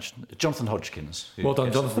mention, Jonathan Hodgkins. Well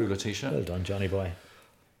done, Jonathan. Rouleur t-shirt. Well done, Johnny boy.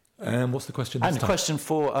 And what's the question this time? And the question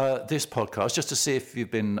for this podcast, just to see if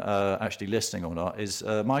you've been actually listening or not, is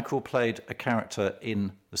Michael played a character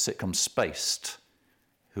in the sitcom Spaced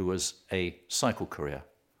who was a cycle courier.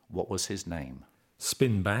 What was his name?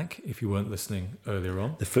 Spin back, if you weren't listening earlier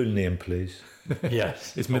on. The full name, please.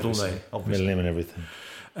 Yes. His middle name. Middle name and everything.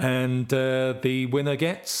 And the winner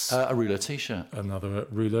gets... a Rouleur t-shirt. Another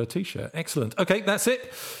Rouleur t-shirt. Excellent. Okay, that's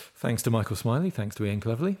it. Thanks to Michael Smiley. Thanks to Ian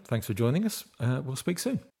Cleverly. Thanks for joining us. We'll speak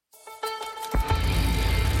soon.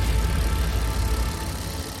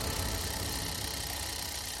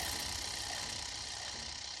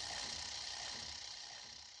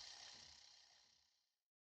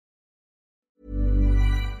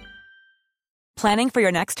 Planning for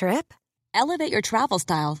your next trip? Elevate your travel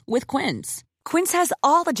style with Quince. Quince has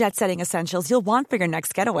all the jet-setting essentials you'll want for your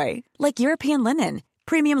next getaway, like European linen,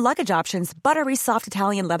 premium luggage options, buttery soft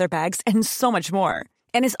Italian leather bags, and so much more.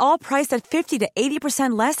 And is all priced at 50 to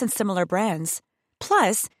 80% less than similar brands.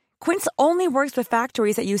 Plus, Quince only works with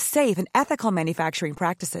factories that use safe and ethical manufacturing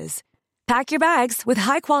practices. Pack your bags with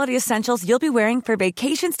high-quality essentials you'll be wearing for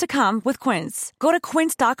vacations to come with Quince. Go to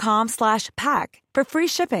quince.com/pack for free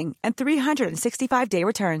shipping and 365-day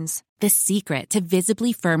returns. The secret to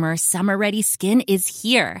visibly firmer, summer-ready skin is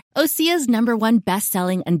here. Osea's #1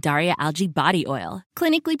 best-selling Undaria Algae Body Oil.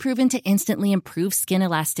 Clinically proven to instantly improve skin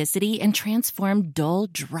elasticity and transform dull,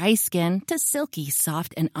 dry skin to silky,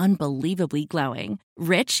 soft, and unbelievably glowing.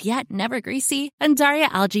 Rich yet never greasy, Undaria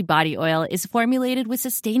Algae Body Oil is formulated with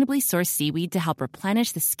sustainably sourced seaweed to help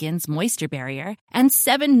replenish the skin's moisture barrier, and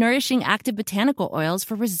 7 nourishing active botanical oils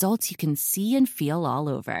for results you can see and feel all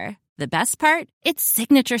over. The best part? Its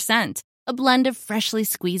signature scent. A blend of freshly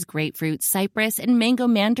squeezed grapefruit, cypress, and mango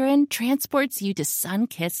mandarin transports you to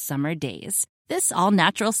sun-kissed summer days. This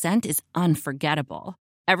all-natural scent is unforgettable.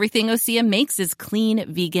 Everything Osea makes is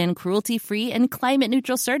clean, vegan, cruelty-free, and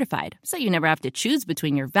climate-neutral certified, so you never have to choose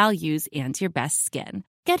between your values and your best skin.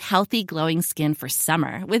 Get healthy, glowing skin for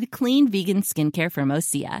summer with clean, vegan skincare from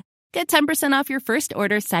Osea. Get 10% off your first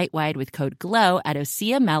order site-wide with code GLOW at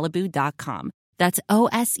OseaMalibu.com. That's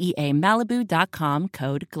OSEAMalibu.com,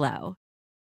 code GLOW.